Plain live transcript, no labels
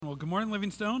morning,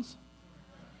 Living Stones.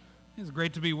 It's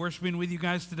great to be worshiping with you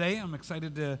guys today. I'm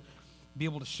excited to be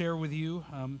able to share with you.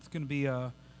 It's going to be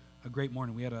a great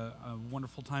morning. We had a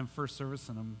wonderful time first service,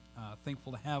 and I'm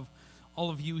thankful to have all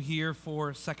of you here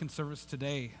for second service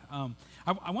today.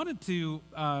 I wanted to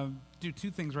do two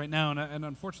things right now, and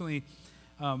unfortunately,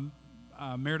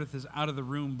 Meredith is out of the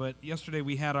room, but yesterday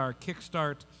we had our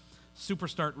Kickstart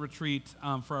Superstart retreat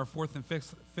for our fourth and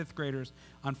fifth graders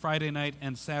on Friday night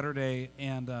and Saturday,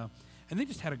 and they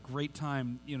just had a great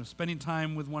time, spending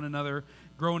time with one another,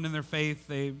 growing in their faith.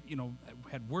 They,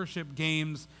 had worship,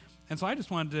 games, and so I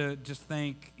just wanted to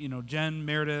thank, Jen,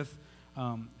 Meredith,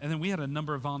 and then we had a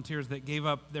number of volunteers that gave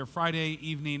up their Friday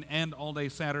evening and all day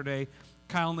Saturday.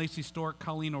 Kyle and Lacey Stork,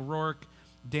 Colleen O'Rourke,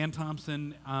 Dan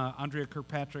Thompson, Andrea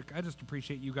Kirkpatrick. I just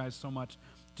appreciate you guys so much,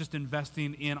 just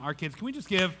investing in our kids. Can we just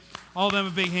give all of them a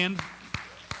big hand?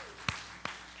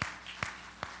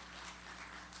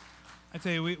 I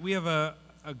tell you, we have a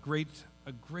great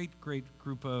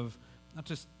group of not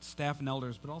just staff and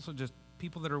elders, but also just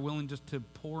people that are willing just to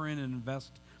pour in and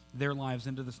invest their lives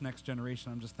into this next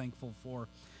generation. I'm just thankful for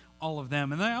all of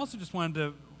them. And I also just wanted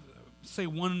to say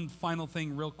one final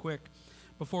thing real quick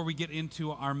before we get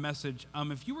into our message.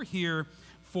 If you were here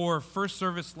for first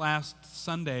service last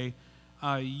Sunday,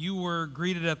 you were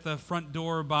greeted at the front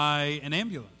door by an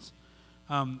ambulance.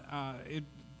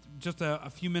 Just a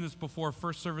few minutes before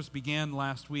first service began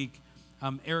last week,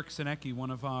 Eric Sinecki, one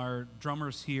of our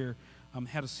drummers here,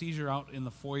 had a seizure out in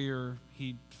the foyer.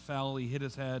 He fell, he hit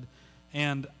his head,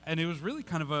 and it was really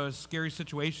kind of a scary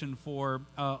situation for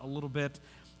a little bit.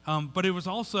 But it was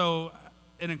also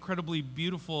an incredibly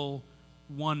beautiful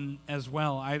one as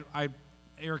well.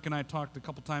 Eric and I talked a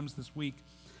couple times this week,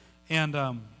 and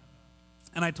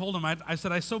I told him, I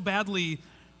said, I so badly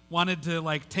wanted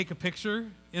to take a picture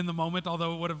in the moment,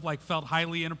 although it would have felt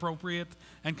highly inappropriate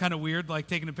and kind of weird,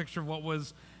 taking a picture of what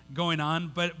was going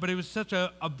on. But it was such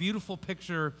a beautiful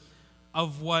picture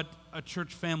of what a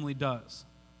church family does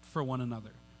for one another.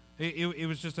 It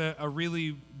was just a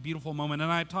really beautiful moment. And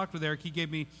I talked with Eric. He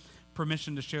gave me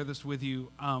permission to share this with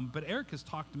you. But Eric has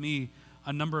talked to me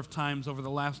a number of times over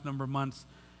the last number of months.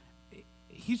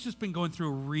 He's just been going through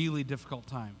a really difficult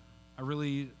time. A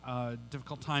really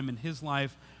difficult time in his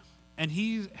life, and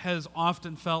he has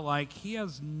often felt like he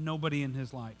has nobody in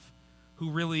his life who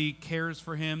really cares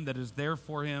for him, that is there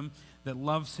for him, that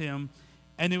loves him.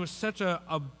 And it was such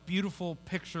a beautiful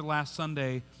picture last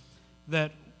Sunday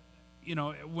that,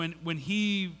 when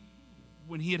he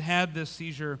had this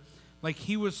seizure,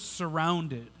 he was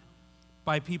surrounded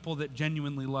by people that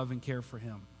genuinely love and care for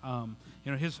him.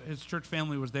 His church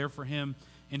family was there for him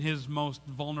in his most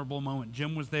vulnerable moment.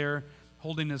 Jim was there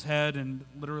holding his head and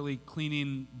literally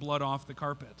cleaning blood off the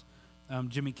carpet.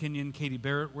 Jimmy Kenyon, Katie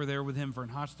Barrett were there with him, Vern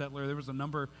Hochstetler. There was a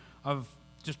number of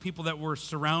just people that were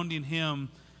surrounding him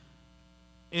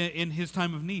in his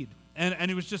time of need. And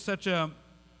it was just such a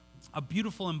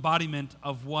beautiful embodiment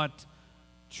of what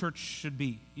church should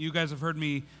be. You guys have heard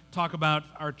me talk about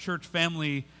our church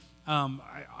family.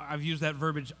 I've used that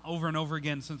verbiage over and over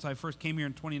again since I first came here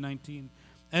in 2019.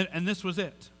 And this was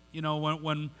it.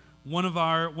 When one of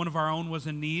our own was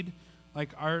in need,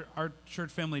 our church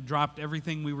family dropped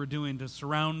everything we were doing to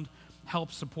surround,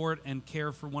 help, support, and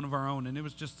care for one of our own. And it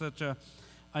was just such a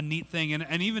neat thing.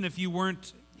 And even if you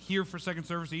weren't here for second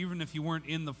service, even if you weren't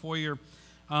in the foyer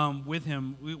with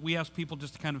him, we asked people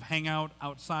just to kind of hang out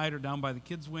outside or down by the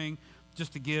kids' wing,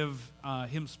 just to give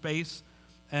him space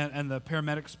and the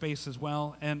paramedic space as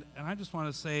well. And I just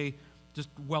want to say, just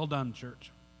well done,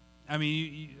 church. I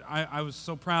mean, I was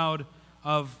so proud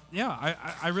of,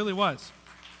 I really was.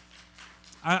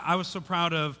 I was so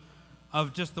proud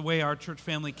of just the way our church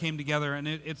family came together, and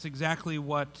it's exactly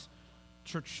what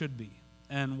church should be,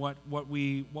 and what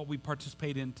we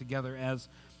participate in together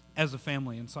as a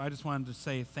family. And so I just wanted to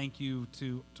say thank you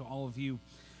to all of you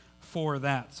for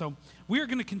that. So we are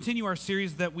going to continue our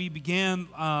series that we began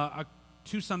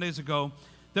 2 Sundays ago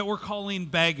that we're calling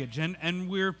Baggage, and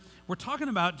we're talking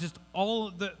about just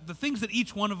all the things that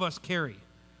each one of us carry.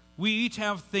 We each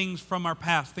have things from our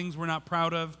past, things we're not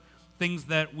proud of, things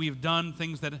that we've done,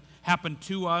 things that happened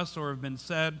to us or have been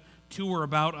said to or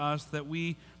about us that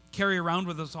we carry around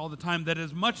with us all the time, that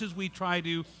as much as we try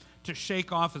to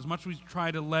shake off, as much as we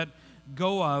try to let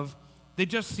go of, they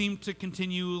just seem to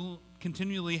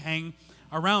continually hang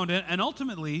around. And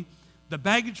ultimately, the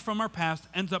baggage from our past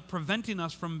ends up preventing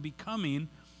us from becoming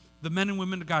the men and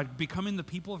women of God, becoming the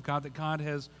people of God that God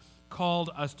has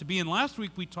called us to be. And last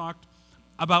week we talked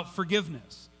about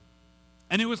forgiveness.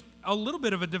 And it was a little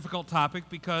bit of a difficult topic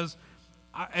because,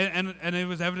 and it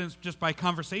was evidenced just by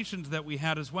conversations that we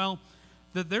had as well,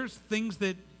 that there's things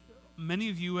that many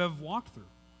of you have walked through.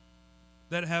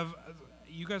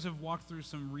 You guys have walked through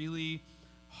some really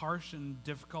harsh and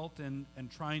difficult and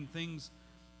trying things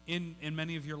in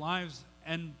many of your lives,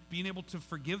 and being able to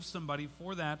forgive somebody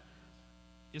for that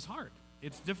is hard.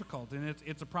 It's difficult, and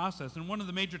it's a process. And one of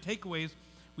the major takeaways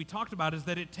we talked about is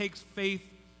that it takes faith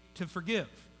to forgive.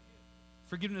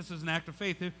 Forgiveness is an act of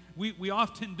faith. We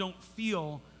often don't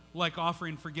feel like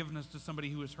offering forgiveness to somebody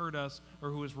who has hurt us or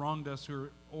who has wronged us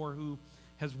or who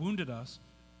has wounded us.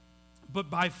 But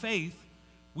by faith,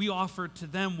 we offer to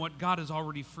them what God has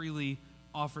already freely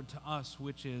offered to us,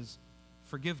 which is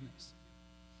forgiveness.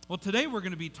 Well, today we're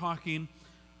going to be talking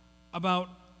about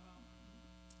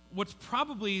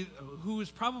who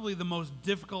is probably the most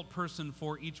difficult person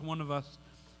for each one of us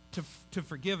to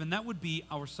forgive, and that would be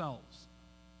ourselves.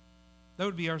 That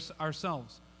would be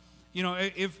ourselves. You know,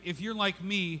 if you're like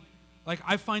me, like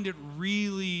I find it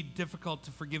really difficult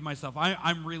to forgive myself.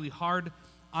 I'm really hard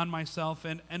on myself,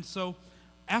 and so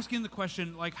asking the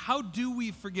question, like, how do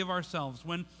we forgive ourselves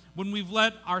when we've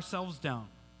let ourselves down,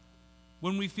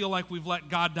 when we feel like we've let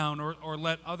God down or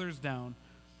let others down,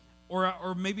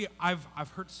 or maybe I've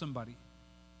hurt somebody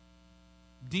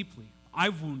deeply.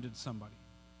 I've wounded somebody.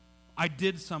 I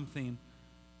did something,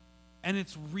 and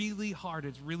it's really hard.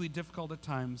 It's really difficult at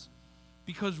times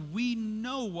because we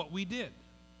know what we did.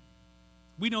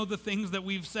 We know the things that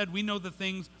we've said. We know the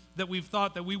things that we've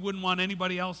thought that we wouldn't want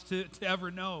anybody else to ever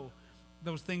know.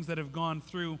 Those things that have gone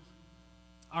through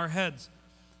our heads.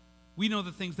 We know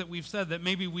the things that we've said that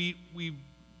maybe we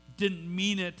didn't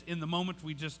mean it in the moment.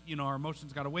 We just, our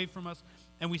emotions got away from us,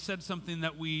 and we said something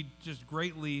that we just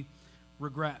greatly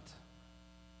regret.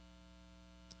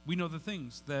 We know the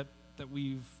things that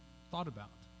we've thought about.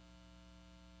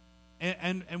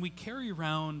 And we carry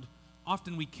around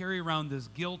this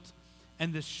guilt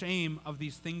and this shame of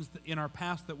these things in our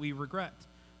past that we regret,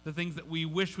 the things that we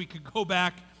wish we could go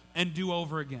back and do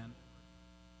over again,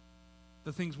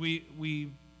 the things we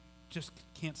just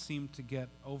can't seem to get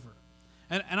over.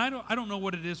 And I don't know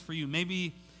what it is for you.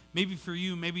 Maybe for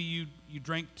you, maybe you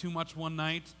drank too much one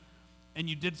night and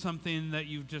you did something that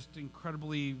you just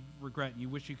incredibly regret. You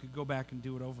wish you could go back and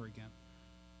do it over again,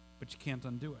 but you can't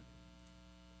undo it.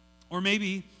 Or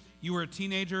maybe you were a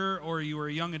teenager or you were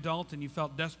a young adult and you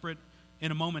felt desperate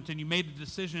in a moment and you made a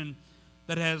decision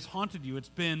that has haunted you. It's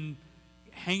been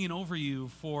hanging over you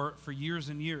for years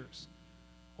and years.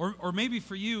 Or maybe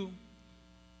for you,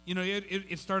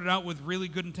 it started out with really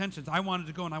good intentions. I wanted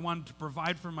to go and I wanted to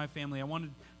provide for my family. I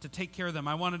wanted to take care of them.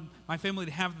 I wanted my family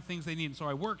to have the things they need. And so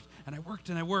I worked and I worked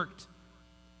and I worked.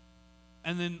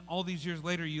 And then all these years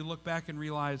later, you look back and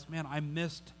realize, man, I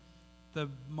missed the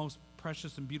most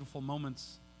precious and beautiful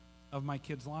moments of my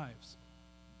kids' lives.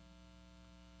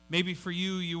 Maybe for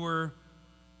you, you were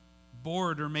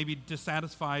bored or maybe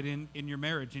dissatisfied in your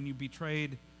marriage and you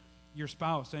betrayed your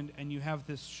spouse and you have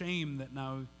this shame that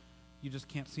now you just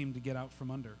can't seem to get out from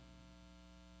under.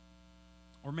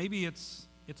 Or maybe it's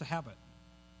a habit.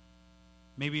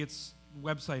 Maybe it's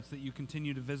websites that you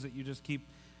continue to visit. You just keep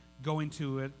going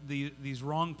to these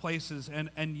wrong places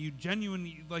and you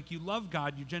genuinely, like you love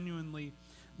God, you genuinely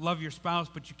love your spouse,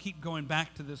 but you keep going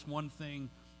back to this one thing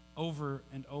over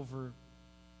and over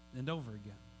and over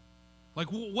again. Like,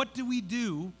 what do we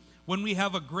do when we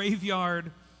have a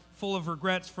graveyard full of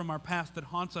regrets from our past that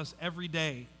haunts us every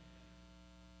day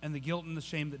and the guilt and the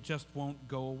shame that just won't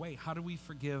go away? How do we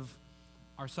forgive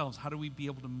ourselves? How do we be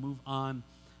able to move on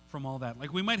from all that?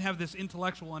 Like, we might have this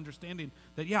intellectual understanding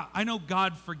that, yeah, I know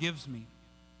God forgives me,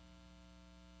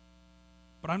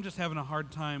 but I'm just having a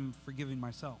hard time forgiving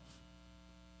myself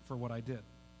for what I did.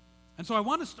 And so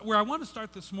where I want to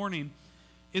start this morning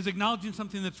is acknowledging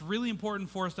something that's really important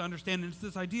for us to understand, and it's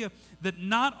this idea that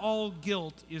not all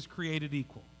guilt is created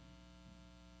equal.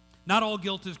 Not all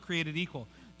guilt is created equal.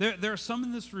 There are some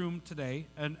in this room today,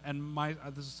 and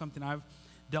this is something I've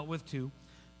dealt with too,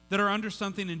 that are under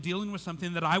something and dealing with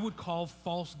something that I would call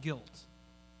false guilt.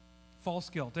 False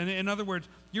guilt. And in other words,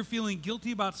 you're feeling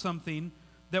guilty about something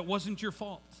that wasn't your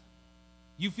fault.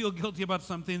 You feel guilty about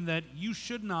something that you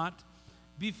should not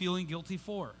be feeling guilty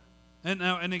for. And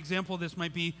now an example of this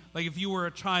might be like if you were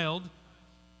a child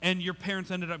and your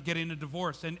parents ended up getting a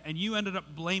divorce and you ended up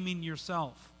blaming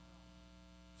yourself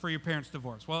for your parents'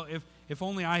 divorce. Well, if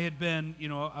only I had been,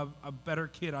 a better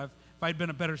kid, if I'd been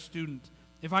a better student,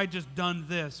 if I'd just done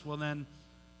this, well then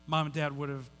mom and dad would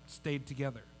have stayed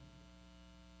together.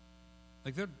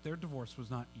 Like their divorce was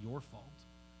not your fault.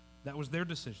 That was their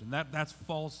decision. That's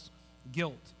false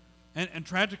guilt. And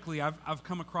tragically, I've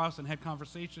come across and had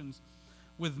conversations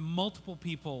with multiple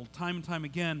people time and time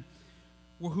again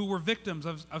who were victims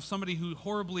of somebody who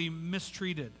horribly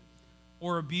mistreated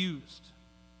or abused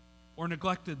or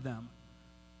neglected them.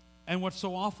 And what's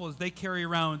so awful is they carry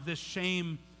around this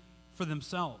shame for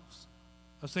themselves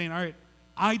of saying, all right,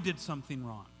 I did something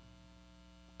wrong.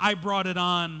 I brought it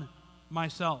on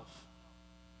myself.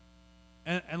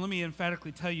 And let me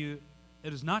emphatically tell you,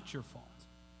 it is not your fault.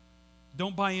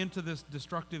 Don't buy into this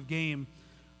destructive game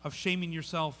of shaming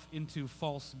yourself into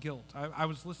false guilt. I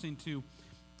was listening to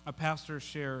a pastor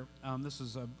share, this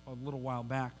is a little while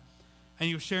back, and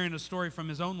he was sharing a story from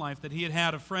his own life that he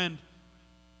had a friend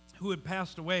who had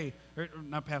passed away, or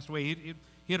not passed away,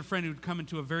 he had a friend who had come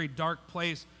into a very dark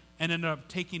place and ended up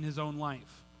taking his own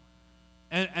life.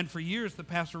 And for years, the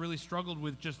pastor really struggled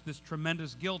with just this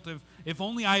tremendous guilt of, if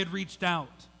only I had reached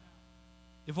out,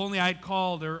 if only I had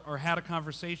called or had a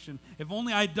conversation, if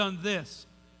only I had done this,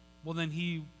 well, then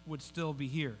he would still be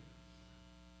here.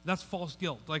 That's false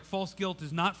guilt. Like, false guilt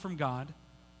is not from God.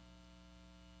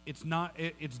 It's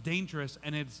dangerous,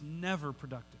 and it's never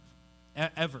productive,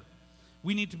 ever.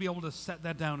 We need to be able to set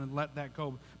that down and let that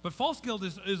go. But false guilt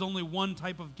is only one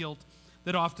type of guilt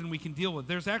that often we can deal with.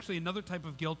 There's actually another type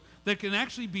of guilt that can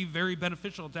actually be very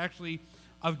beneficial. It's actually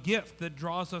a gift that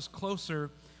draws us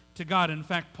closer to God. In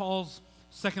fact, Paul's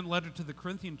second letter to the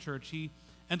Corinthian church, he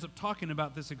ends up talking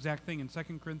about this exact thing in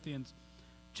 2 Corinthians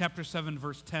chapter 7,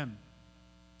 verse 10.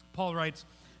 Paul writes,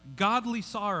 "Godly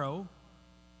sorrow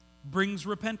brings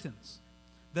repentance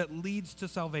that leads to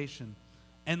salvation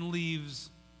and leaves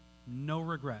no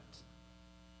regret."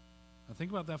 Now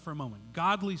think about that for a moment.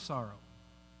 Godly sorrow,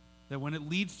 that when it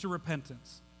leads to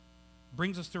repentance,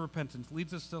 brings us to repentance,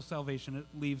 leads us to salvation, it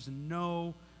leaves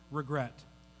no regret.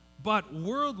 But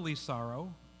worldly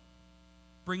sorrow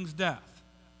brings death.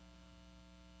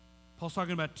 Paul's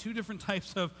talking about two different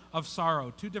types of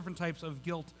sorrow, two different types of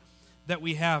guilt that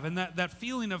we have. And that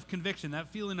feeling of conviction, that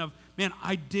feeling of, man,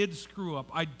 I did screw up,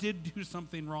 I did do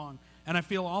something wrong, and I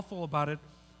feel awful about it,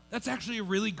 that's actually a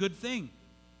really good thing.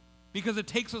 Because it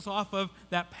takes us off of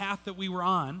that path that we were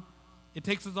on. It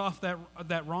takes us off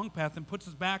that wrong path and puts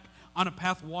us back on a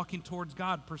path walking towards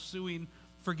God, pursuing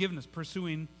forgiveness,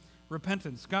 pursuing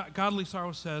repentance. Godly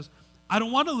sorrow says, I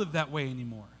don't want to live that way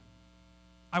anymore.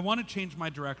 I want to change my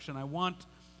direction. I want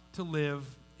to live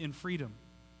in freedom.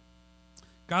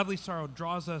 Godly sorrow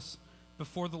draws us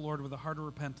before the Lord with a heart of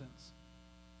repentance,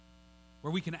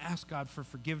 where we can ask God for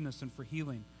forgiveness and for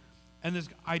healing. And this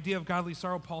idea of godly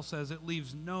sorrow, Paul says, it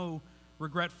leaves no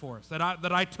regret for us. That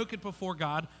I took it before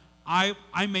God. I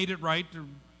made it right, or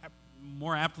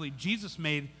more aptly, Jesus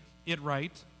made it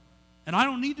right. And I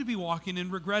don't need to be walking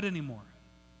in regret anymore,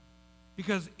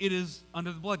 because it is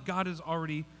under the blood. God is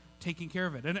already taking care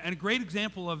of it. And a great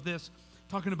example of this,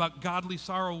 talking about godly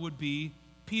sorrow, would be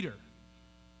Peter.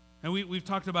 And we've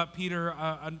talked about Peter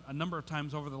a number of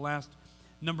times over the last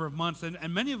number of months.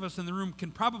 And many of us in the room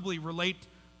can probably relate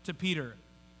to Peter.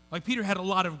 Like, Peter had a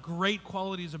lot of great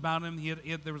qualities about him.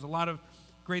 There was a lot of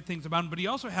great things about him. But he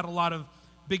also had a lot of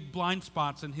big blind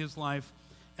spots in his life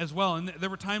as well. And there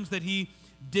were times that he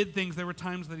did things. There were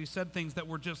times that he said things that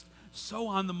were just so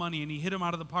on the money, and he hit them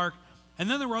out of the park. And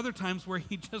then there were other times where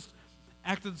he just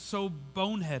acted so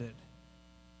boneheaded.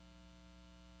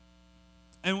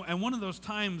 And one of those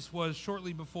times was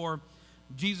shortly before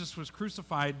Jesus was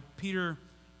crucified. Peter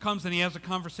comes and he has a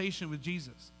conversation with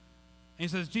Jesus. And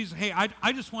he says, Jesus, hey,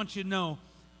 I just want you to know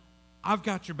I've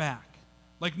got your back.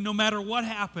 Like, no matter what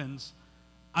happens,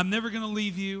 I'm never going to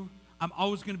leave you. I'm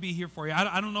always going to be here for you.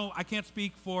 I don't know, I can't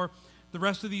speak for the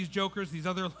rest of these jokers, these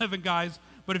other 11 guys,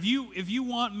 but if you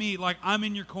want me, like, I'm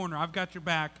in your corner. I've got your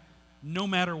back no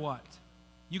matter what.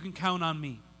 You can count on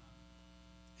me.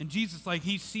 And Jesus, like,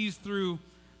 he sees through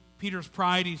Peter's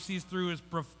pride. He sees through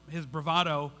his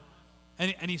bravado,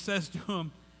 and he says to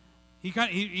him,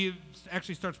 he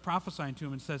actually starts prophesying to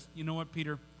him and says, you know what,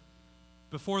 Peter?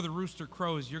 Before the rooster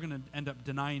crows, you're going to end up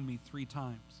denying me 3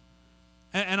 times.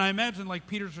 And I imagine, like,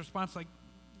 Peter's response, like,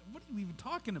 what are you even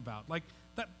talking about? Like,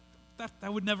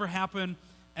 that would never happen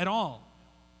at all.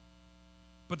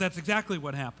 But that's exactly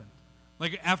what happened.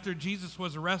 Like, after Jesus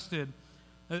was arrested,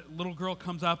 a little girl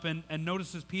comes up and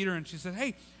notices Peter, and she says,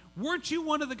 hey, weren't you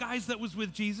one of the guys that was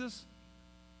with Jesus?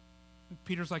 And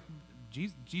Peter's like,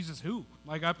 Jesus who?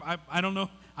 Like, I don't know.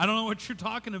 I don't know what you're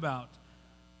talking about.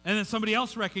 And then somebody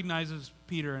else recognizes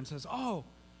Peter and says, oh,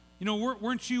 you know,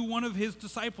 weren't you one of his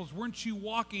disciples? Weren't you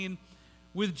walking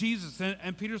with Jesus?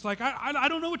 And Peter's like, I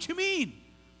don't know what you mean.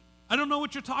 I don't know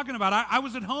what you're talking about. I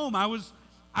was at home. I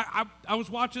was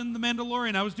watching The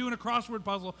Mandalorian. I was doing a crossword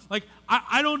puzzle. Like,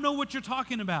 I don't know what you're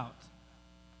talking about.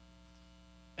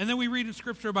 And then we read in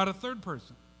Scripture about a third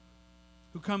person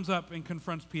who comes up and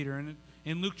confronts Peter. And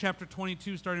in Luke chapter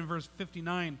 22, starting in verse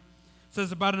 59, it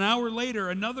says, about an hour later,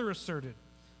 another asserted,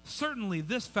 certainly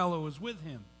this fellow is with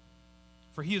him.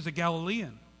 for he is a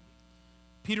Galilean.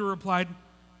 Peter replied,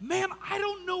 Man, I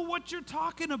don't know what you're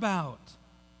talking about.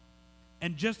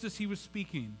 And just as he was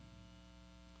speaking,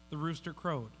 the rooster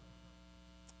crowed.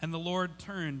 And the Lord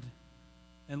turned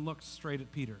and looked straight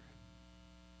at Peter.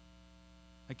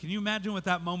 Like, can you imagine what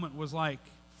that moment was like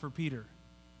for Peter?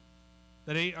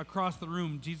 That across the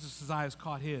room, Jesus' eyes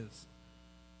caught his.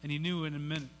 And he knew in a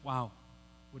minute, wow,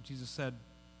 what Jesus said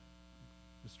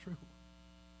was true.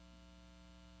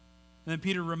 And then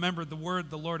Peter remembered the word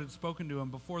the Lord had spoken to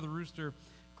him. Before the rooster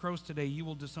crows today, you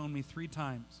will disown me 3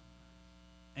 times.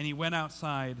 And he went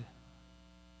outside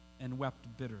and wept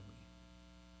bitterly.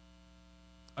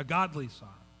 A godly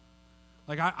sorrow.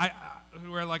 Like,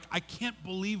 I can't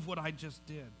believe what I just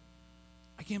did.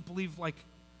 I can't believe, that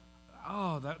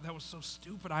was so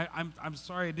stupid. I'm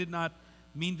sorry, I did not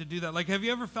mean to do that. Like, have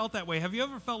you ever felt that way? Have you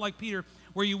ever felt like Peter,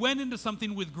 where you went into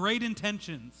something with great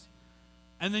intentions,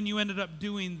 and then you ended up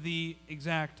doing the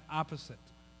exact opposite?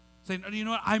 Saying, you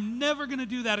know what, I'm never going to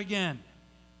do that again,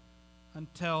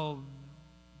 until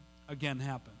again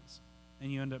happens,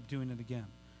 and you end up doing it again.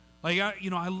 Like,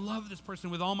 I love this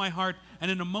person with all my heart, and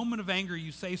in a moment of anger,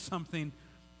 you say something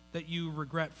that you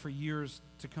regret for years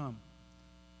to come.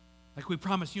 Like, we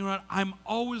promise, you know what, I'm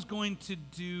always going to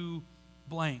do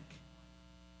blank,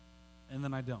 and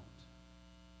then I don't.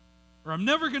 Or I'm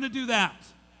never going to do that,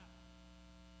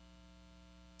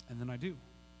 and then I do.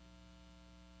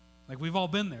 Like, we've all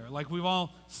been there. Like, we've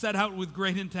all set out with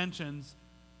great intentions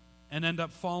and end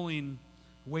up falling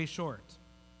way short.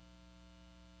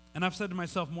 And I've said to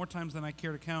myself more times than I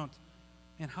care to count,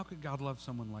 man, how could God love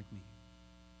someone like me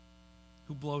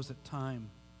who blows it time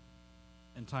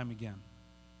and time again?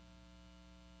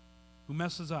 Who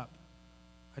messes up?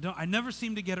 I never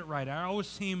seem to get it right. I always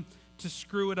seem to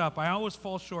screw it up. I always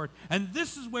fall short. And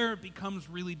this is where it becomes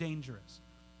really dangerous.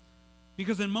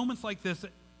 Because in moments like this,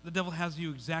 the devil has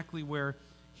you exactly where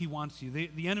he wants you.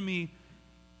 The enemy,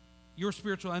 your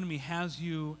spiritual enemy, has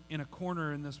you in a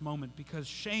corner in this moment, because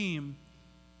shame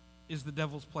is the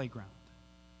devil's playground.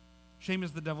 Shame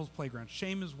is the devil's playground.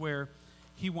 Shame is where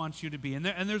he wants you to be. And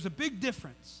there's a big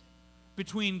difference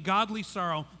between godly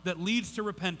sorrow that leads to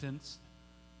repentance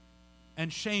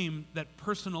and shame that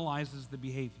personalizes the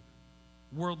behavior.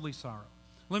 Worldly sorrow.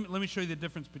 Let me show you the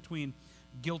difference between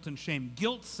guilt and shame.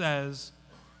 Guilt says,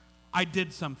 I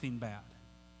did something bad.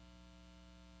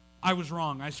 I was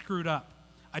wrong. I screwed up.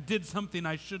 I did something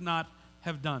I should not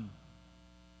have done.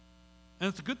 And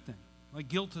it's a good thing. Like,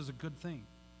 guilt is a good thing.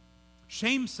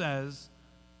 Shame says,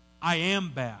 I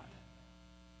am bad.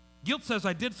 Guilt says,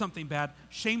 I did something bad.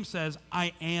 Shame says,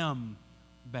 I am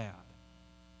bad.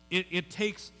 It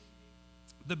takes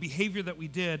the behavior that we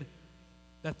did,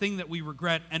 that thing that we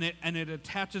regret, and it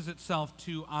attaches itself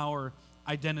to our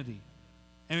identity.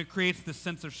 And it creates this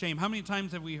sense of shame. How many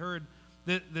times have we heard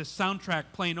this soundtrack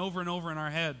playing over and over in our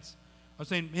heads of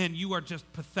saying, man, you are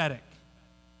just pathetic.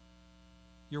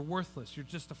 You're worthless. You're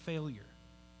just a failure.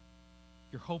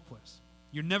 You're hopeless.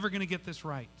 You're never going to get this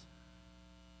right.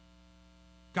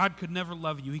 God could never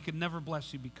love you. He could never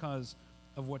bless you because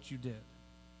of what you did.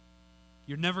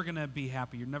 You're never going to be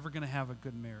happy. You're never going to have a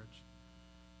good marriage.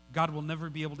 God will never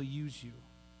be able to use you.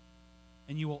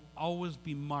 And you will always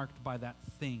be marked by that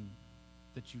thing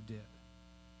that you did.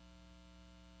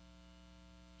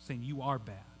 Saying you are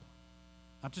bad.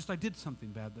 Not just I did something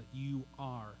bad, but you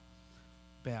are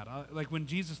bad. Like when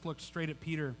Jesus looked straight at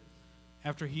Peter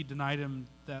after he denied him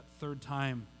that 3rd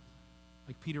time,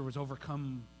 like Peter was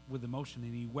overcome with emotion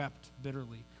and he wept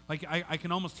bitterly. Like I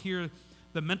can almost hear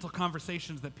the mental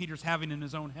conversations that Peter's having in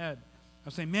his own head. I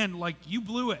was saying, man, like you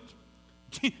blew it.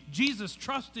 Jesus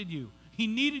trusted you. He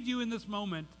needed you in this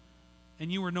moment,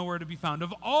 and you were nowhere to be found.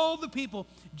 Of all the people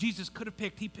Jesus could have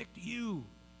picked, he picked you.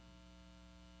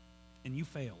 And you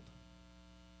failed.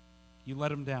 You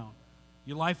let him down.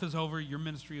 Your life is over. Your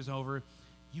ministry is over.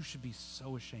 You should be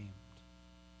so ashamed.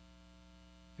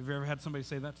 Have you ever had somebody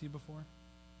say that to you before?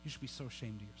 You should be so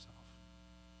ashamed of yourself.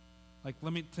 Like,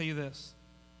 let me tell you this.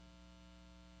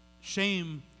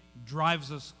 Shame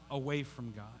drives us away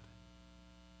from God.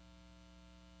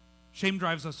 Shame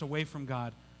drives us away from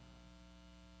God.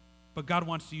 But God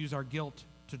wants to use our guilt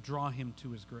to draw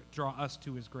us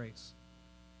to his grace.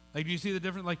 Like, do you see the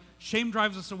difference? Like, shame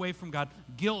drives us away from God.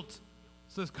 Guilt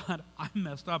says, God, I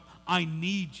messed up. I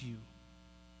need you.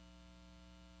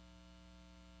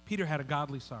 Peter had a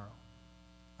godly sorrow.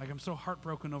 Like, I'm so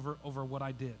heartbroken over what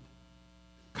I did.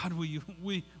 God, will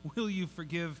you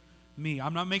forgive me?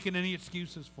 I'm not making any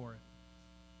excuses for it.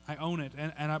 I own it,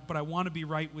 but I want to be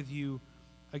right with you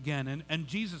again. And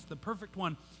Jesus, the perfect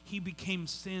one, he became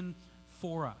sin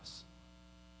for us.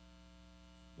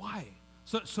 Why?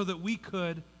 So that we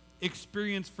could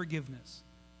experience forgiveness,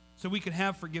 so we could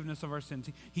have forgiveness of our sins.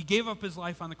 He gave up his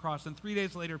life on the cross, and 3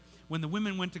 days later, when the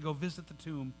women went to go visit the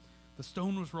tomb, the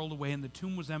stone was rolled away and the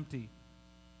tomb was empty,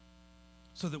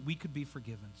 so that we could be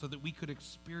forgiven, so that we could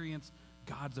experience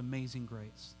God's amazing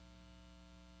grace.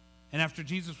 And after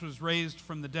Jesus was raised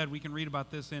from the dead, we can read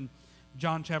about this in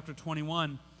John chapter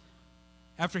 21.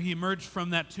 After he emerged from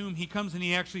that tomb, he comes and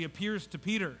he actually appears to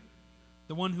Peter,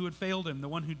 the one who had failed him, the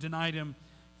one who denied him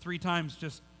 3 times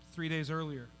just 3 days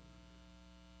earlier.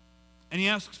 And he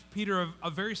asks Peter a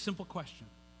very simple question.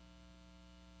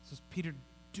 He says, Peter,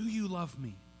 do you love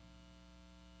me?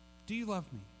 Do you love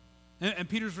me? And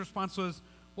Peter's response was,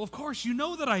 well, of course, you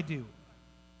know that I do.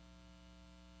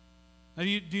 Now, do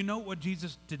you know what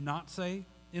Jesus did not say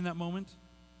in that moment?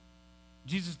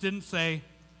 Jesus didn't say,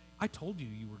 I told you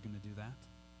you were going to do that.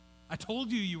 I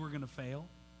told you were going to fail.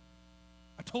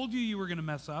 I told you were going to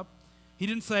mess up. He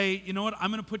didn't say, you know what,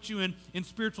 I'm going to put you in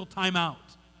spiritual timeout.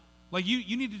 Like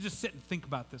you need to just sit and think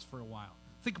about this for a while.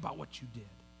 Think about what you did.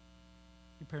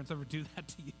 Your parents ever do that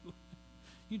to you?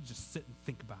 You just sit and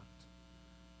think about it.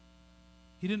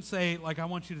 He didn't say, like, I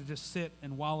want you to just sit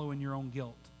and wallow in your own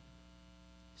guilt.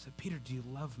 He said, Peter, do you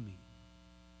love me?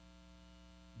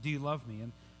 Do you love me?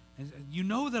 And you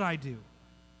know that I do.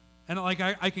 And like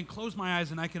I can close my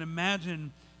eyes and I can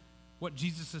imagine what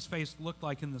Jesus' face looked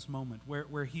like in this moment,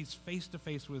 where he's face to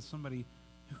face with somebody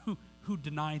who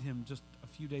denied him just a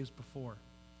few days before.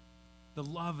 The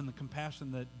love and the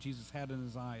compassion that Jesus had in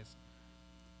his eyes.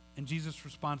 And Jesus'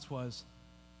 response was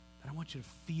that I want you to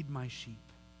feed my sheep.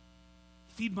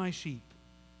 Feed my sheep.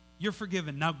 You're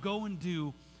forgiven. Now go and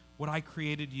do what I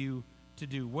created you to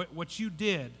do. What you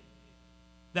did,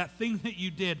 that thing that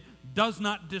you did, does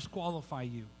not disqualify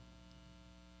you.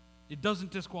 It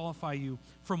doesn't disqualify you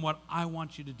from what I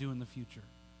want you to do in the future.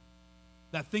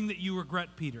 That thing that you regret,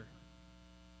 Peter,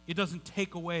 it doesn't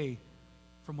take away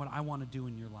from what I want to do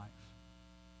in your life.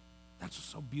 That's what's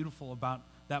so beautiful about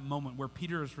that moment where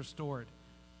Peter is restored.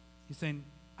 He's saying,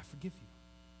 I forgive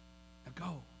you. Now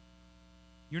go.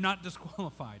 You're not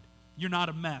disqualified. You're not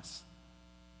a mess.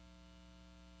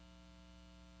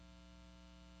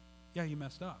 Yeah, you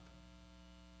messed up,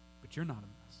 but you're not a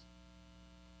mess.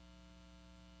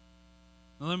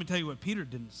 Now let me tell you what Peter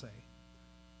didn't say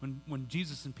when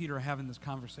Jesus and Peter are having this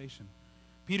conversation.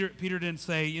 Peter didn't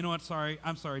say, you know what,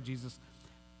 I'm sorry, Jesus.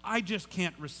 I just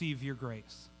can't receive your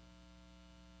grace.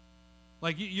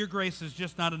 Like, your grace is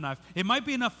just not enough. It might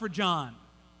be enough for John.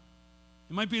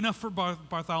 It might be enough for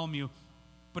Bartholomew,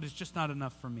 but it's just not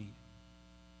enough for me.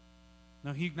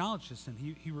 No, he acknowledged his sin.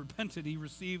 He repented. He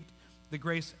received the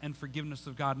grace and forgiveness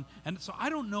of God. And so I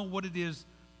don't know what it is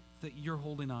that you're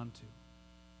holding on to.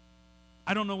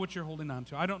 I don't know what you're holding on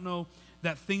to. I don't know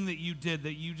that thing that you did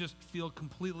that you just feel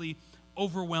completely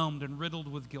overwhelmed and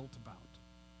riddled with guilt about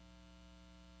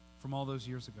from all those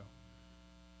years ago.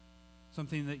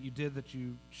 Something that you did that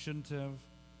you shouldn't have.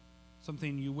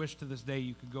 Something you wish to this day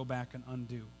you could go back and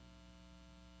undo.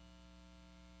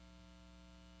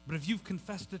 But if you've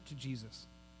confessed it to Jesus,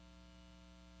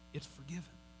 it's forgiven.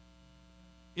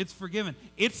 It's forgiven.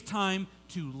 It's time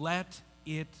to let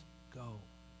it go.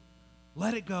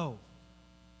 Let it go.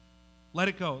 Let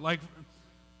it go. Like,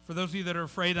 for those of you that are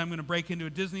afraid I'm going to break into a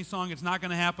Disney song, it's not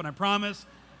going to happen, I promise.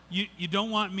 You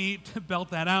don't want me to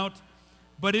belt that out.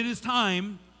 But it is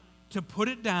time to put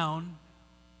it down,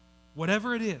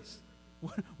 whatever it is.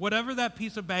 Whatever that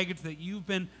piece of baggage that you've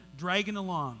been dragging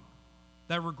along,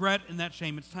 that regret and that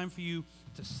shame, it's time for you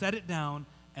to set it down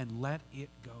and let it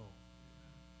go.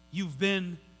 You've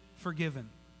been forgiven.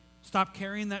 Stop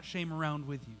carrying that shame around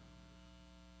with you.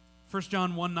 1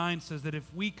 John 1:9 says that if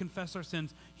we confess our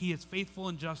sins, he is faithful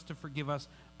and just to forgive us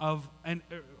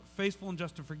faithful and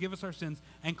just to forgive us our sins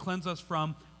and cleanse us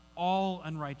from all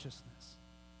unrighteousness.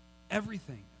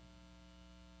 Everything.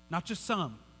 Not just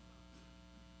some.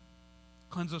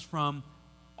 Cleanse us from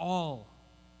all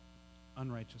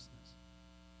unrighteousness.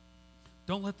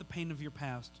 Don't let the pain of your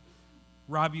past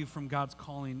rob you from God's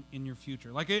calling in your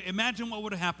future. Like, imagine what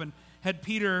would have happened had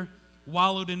Peter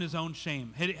wallowed in his own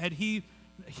shame. Had he,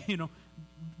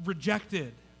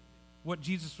 rejected what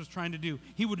Jesus was trying to do.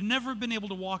 He would never have been able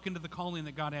to walk into the calling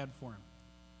that God had for him.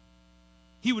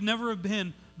 He would never have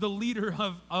been the leader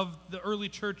of the early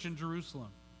church in Jerusalem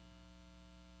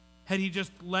had he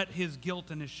just let his guilt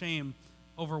and his shame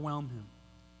overwhelm him.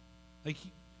 Like,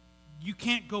 you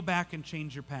can't go back and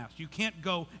change your past. You can't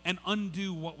go and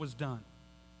undo what was done.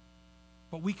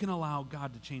 But we can allow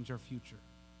God to change our future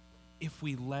if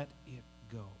we let it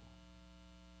go.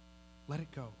 Let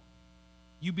it go.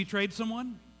 You betrayed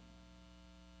someone?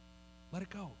 Let it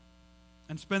go.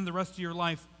 And spend the rest of your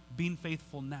life being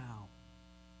faithful now.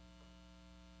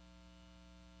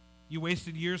 You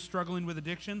wasted years struggling with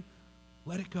addiction?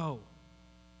 Let it go.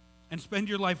 And spend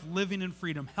your life living in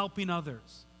freedom, helping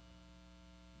others.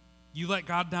 You let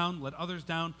God down, let others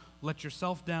down, let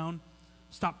yourself down.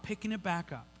 Stop picking it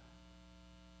back up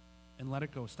and let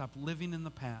it go. Stop living in the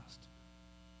past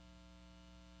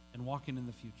and walking in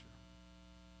the future.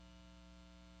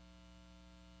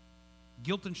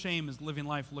 Guilt and shame is living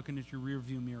life looking at your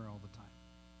rearview mirror all the time.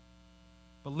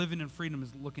 But living in freedom is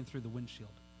looking through the windshield.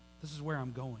 This is where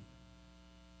I'm going.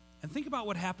 And think about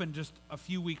what happened just a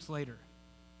few weeks later.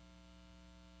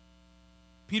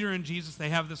 Peter and Jesus, they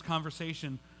have this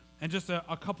conversation, and just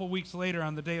a couple weeks later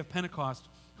on the day of Pentecost,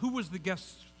 who was the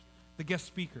guest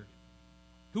speaker?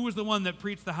 Who was the one that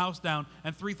preached the house down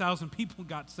and 3,000 people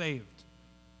got saved?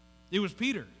 It was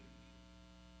Peter.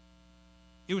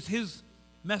 It was his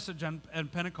message on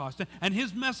Pentecost. And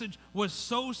his message was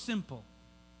so simple.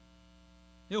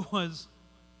 It was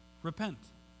repent.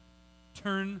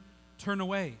 Turn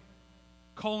away.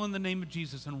 Call on the name of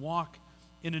Jesus and walk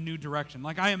in a new direction.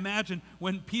 Like I imagine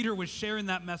when Peter was sharing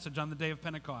that message on the day of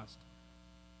Pentecost,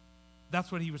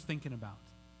 that's what he was thinking about.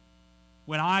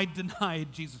 When I denied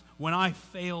Jesus, when I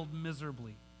failed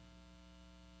miserably,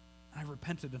 I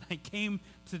repented and I came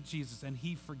to Jesus and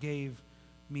he forgave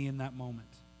me in that moment.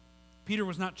 Peter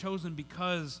was not chosen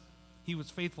because he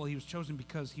was faithful. He was chosen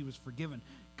because he was forgiven.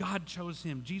 God chose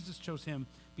him. Jesus chose him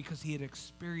because he had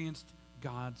experienced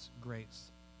God's grace.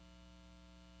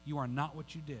 You are not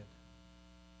what you did.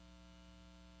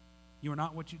 You are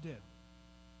not what you did.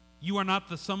 You are not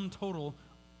the sum total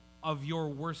of your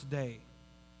worst day,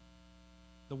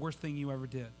 the worst thing you ever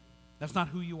did. That's not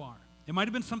who you are. It might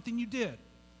have been something you did,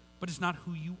 but it's not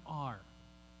who you are.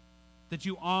 That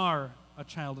you are a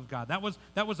child of God. That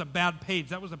was a bad page.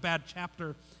 That was a bad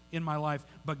chapter in my life.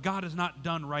 But God is not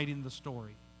done writing the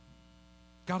story.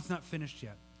 God's not finished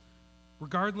yet.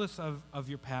 Regardless of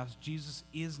your past, Jesus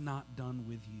is not done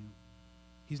with you.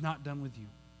 He's not done with you.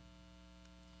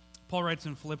 Paul writes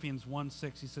in Philippians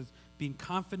 1:6, he says, being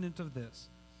confident of this,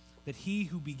 that he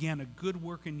who began a good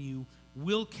work in you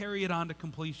will carry it on to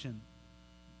completion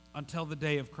until the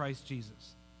day of Christ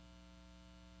Jesus.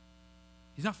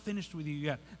 He's not finished with you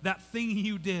yet. That thing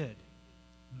you did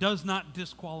does not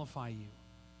disqualify you.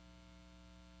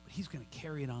 But he's going to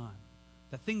carry it on.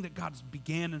 The thing that God's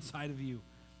began inside of you,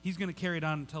 he's going to carry it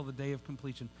on until the day of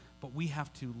completion. But we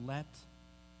have to let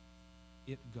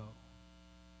it go.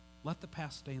 Let the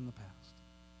past stay in the past.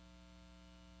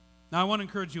 Now, I want to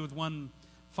encourage you with one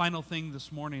final thing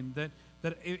this morning, that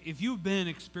if you've been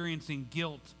experiencing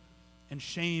guilt and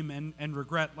shame and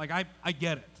regret, like I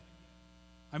get it.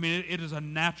 I mean, it is a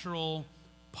natural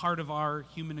part of our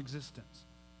human existence.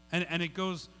 And it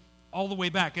goes all the way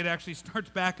back. It actually starts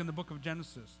back in the book of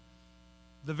Genesis.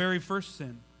 The very first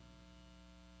sin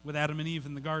with Adam and Eve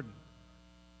in the garden.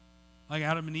 Like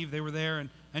Adam and Eve, they were there,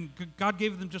 and God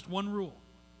gave them just one rule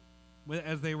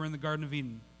as they were in the Garden of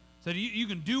Eden. Said, you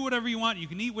can do whatever you want, you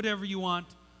can eat whatever you want,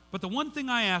 but the one thing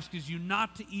I ask is you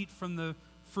not to eat from the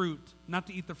fruit, not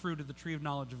to eat the fruit of the tree of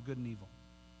knowledge of good and evil.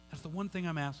 That's the one thing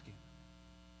I'm asking.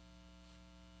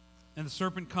 And the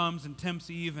serpent comes and tempts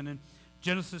Eve, and in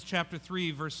Genesis chapter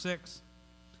 3, verse 6,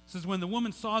 it says, when the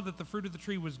woman saw that the fruit of the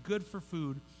tree was good for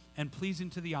food and pleasing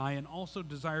to the eye and also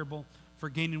desirable for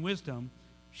gaining wisdom,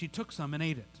 she took some and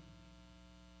ate it.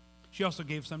 She also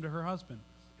gave some to her husband,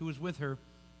 who was with her,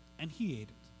 and he ate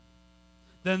it.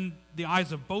 Then the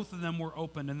eyes of both of them were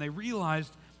opened, and they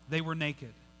realized they were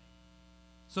naked.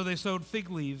 So they sewed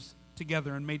fig leaves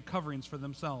together and made coverings for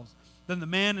themselves. Then the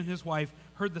man and his wife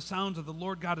heard the sounds of the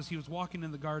Lord God as he was walking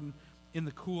in the garden in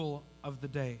the cool of the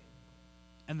day.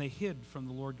 And they hid from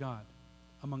the Lord God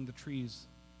among the trees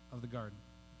of the garden.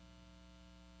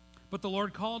 But the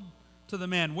Lord called to the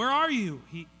man, where are you?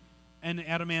 And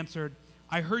Adam answered,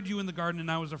 I heard you in the garden, and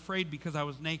I was afraid because I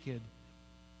was naked,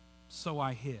 so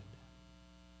I hid.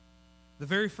 The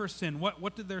very first sin,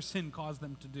 what did their sin cause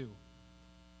them to do?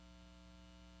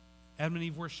 Adam and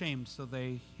Eve were ashamed, so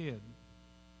they hid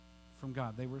from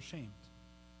God. They were ashamed,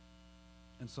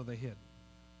 and so they hid.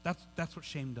 That's what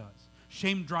shame does.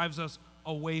 Shame drives us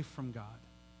away from God,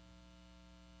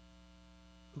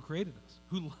 who created us,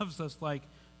 who loves us like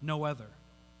no other.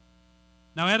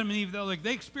 Now, Adam and Eve,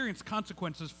 they experienced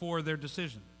consequences for their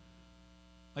decision.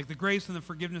 Like the grace and the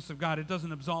forgiveness of God, it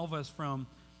doesn't absolve us from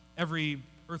every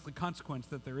earthly consequence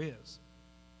that there is.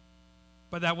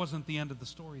 But that wasn't the end of the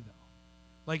story, though.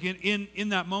 Like in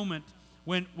that moment,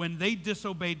 when they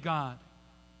disobeyed God,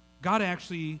 God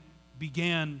actually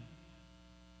began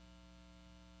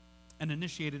and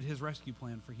initiated his rescue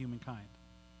plan for humankind.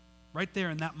 Right there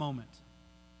in that moment,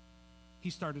 he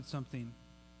started something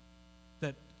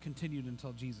that continued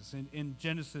until Jesus. In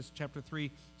Genesis chapter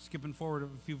 3, skipping forward a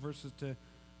few verses to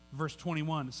verse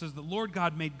 21, it says, "The Lord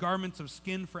God made garments of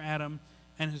skin for Adam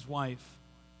and his wife,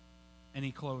 and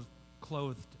he clothed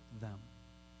them."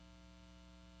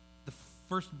 The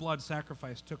first blood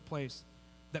sacrifice took place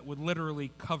that would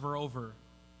literally cover over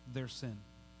their sin.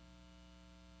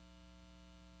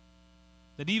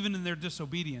 That even in their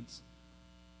disobedience,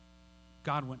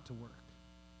 God went to work.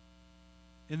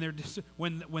 In their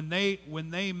when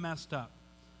they messed up,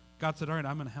 God said, "All right,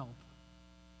 I'm going to help.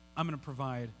 I'm going to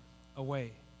provide a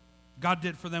way." God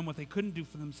did for them what they couldn't do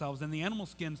for themselves. And the animal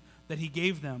skins that he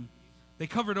gave them, they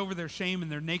covered over their shame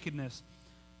and their nakedness.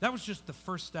 That was just the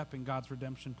first step in God's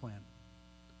redemption plan.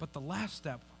 But the last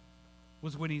step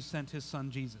was when he sent his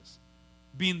son Jesus,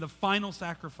 being the final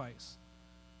sacrifice.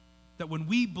 That when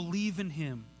we believe in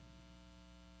him,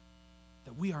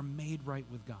 that we are made right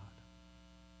with God.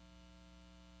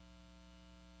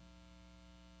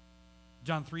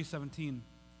 John 3:17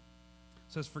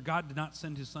 says, "For God did not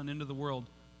send his son into the world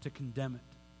to condemn it."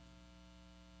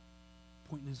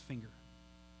 Pointing his finger.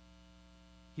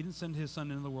 He didn't send his son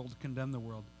into the world to condemn the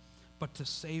world, but to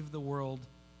save the world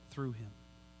through him.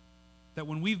 That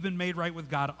when we've been made right with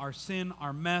God, our sin,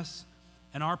 our mess,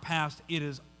 and our past, it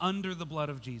is under the blood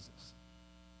of Jesus.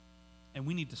 And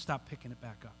we need to stop picking it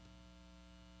back up.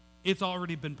 It's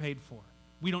already been paid for.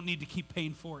 We don't need to keep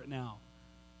paying for it now.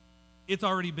 It's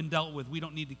already been dealt with. We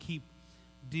don't need to keep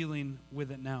dealing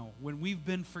with it now. When we've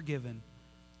been forgiven,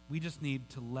 we just need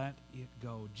to let it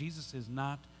go. Jesus is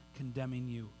not condemning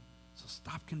you. So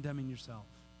stop condemning yourself.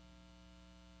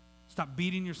 Stop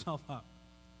beating yourself up.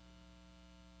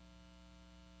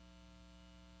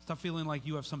 Stop feeling like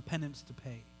you have some penance to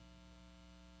pay.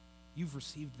 You've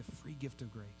received the free gift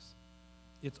of grace.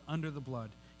 It's under the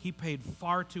blood. He paid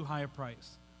far too high a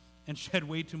price and shed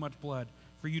way too much blood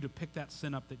for you to pick that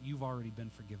sin up that you've already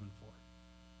been forgiven for.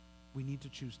 We need to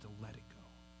choose to let it go.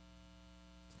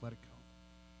 To let it go.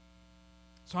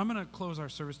 So I'm going to close our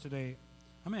service today.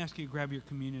 I'm going to ask you to grab your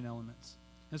communion elements.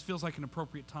 This feels like an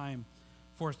appropriate time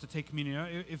for us to take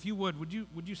communion. If you would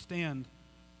you stand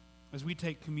as we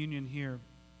take communion here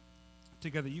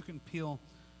together? You can peel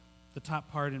the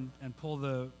top part and pull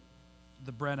the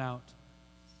bread out,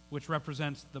 which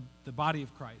represents the body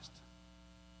of Christ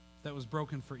that was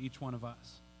broken for each one of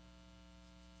us.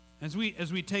 As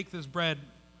we take this bread,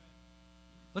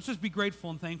 let's just be grateful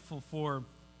and thankful for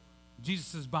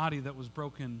Jesus' body that was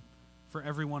broken for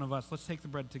every one of us. Let's take the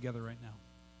bread together right now.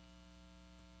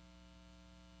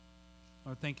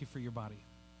 Lord, thank you for your body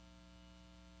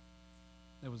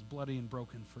that was bloody and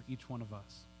broken for each one of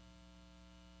us.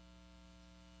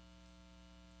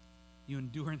 You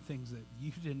endured things that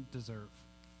you didn't deserve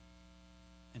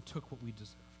and took what we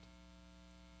deserved.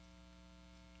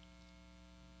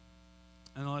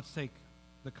 And then let's take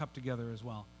the cup together as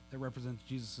well that represents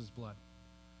Jesus' blood.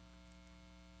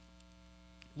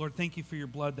 Lord, thank you for your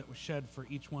blood that was shed for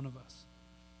each one of us.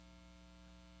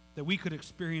 That we could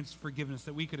experience forgiveness,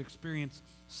 that we could experience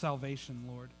salvation,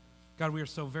 Lord. God, we are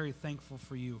so very thankful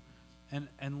for you.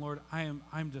 And Lord, I'm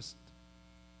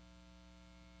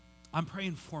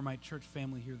praying for my church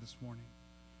family here this morning.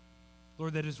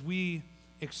 Lord, that as we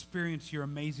experience your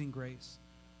amazing grace,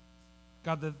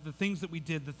 God, the things that we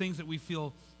did, the things that we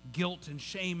feel guilt and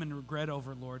shame and regret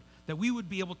over, Lord, that we would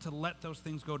be able to let those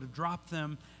things go, to drop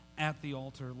them at the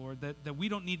altar, Lord, that we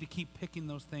don't need to keep picking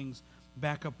those things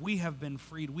back up. We have been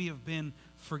freed. We have been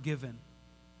forgiven.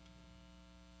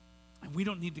 And we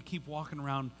don't need to keep walking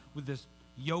around with this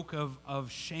yoke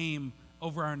of shame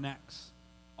over our necks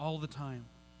all the time.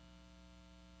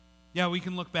 Yeah, we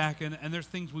can look back and there's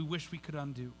things we wish we could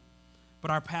undo.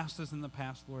 But our past is in the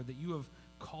past, Lord, that you have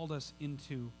called us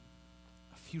into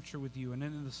a future with you. And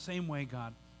in the same way,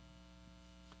 God,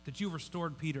 that you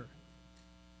restored Peter.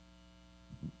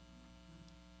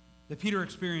 That Peter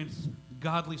experienced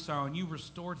godly sorrow, and you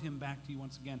restored him back to you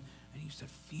once again. And you said,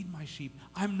 feed my sheep.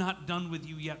 I'm not done with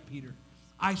you yet, Peter.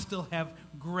 I still have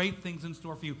great things in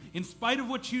store for you. In spite of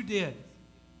what you did,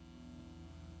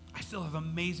 I still have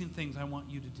amazing things I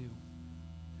want you to do.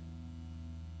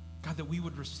 God, that we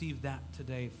would receive that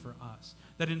today for us.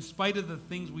 That in spite of the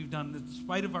things we've done, in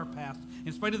spite of our past,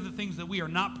 in spite of the things that we are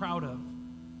not proud of,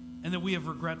 and that we have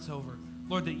regrets over,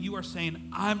 Lord, that you are saying,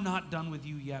 I'm not done with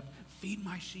you yet. Feed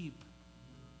my sheep.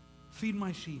 Feed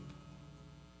my sheep.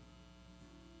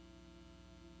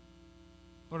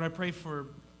 Lord, I pray for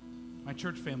my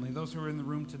church family, those who are in the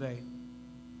room today,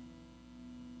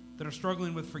 that are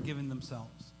struggling with forgiving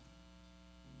themselves.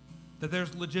 That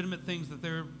there's legitimate things that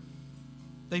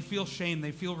they feel shame,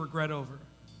 they feel regret over.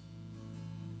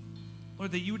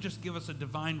 Lord, that you would just give us a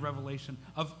divine revelation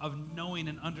of knowing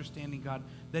and understanding, God,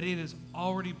 that it has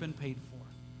already been paid for.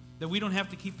 That we don't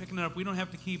have to keep picking it up. We don't have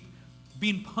to keep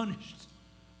being punished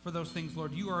for those things,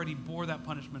 Lord. You already bore that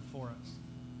punishment for us.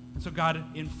 And so, God,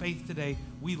 in faith today,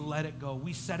 we let it go.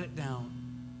 We set it down.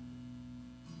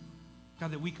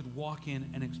 God, that we could walk in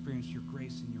and experience your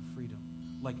grace and your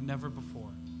freedom like never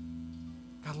before.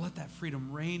 God, let that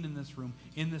freedom reign in this room,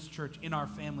 in this church, in our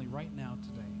family right now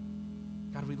today.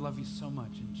 God, we love you so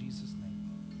much. In Jesus'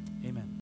 name, amen.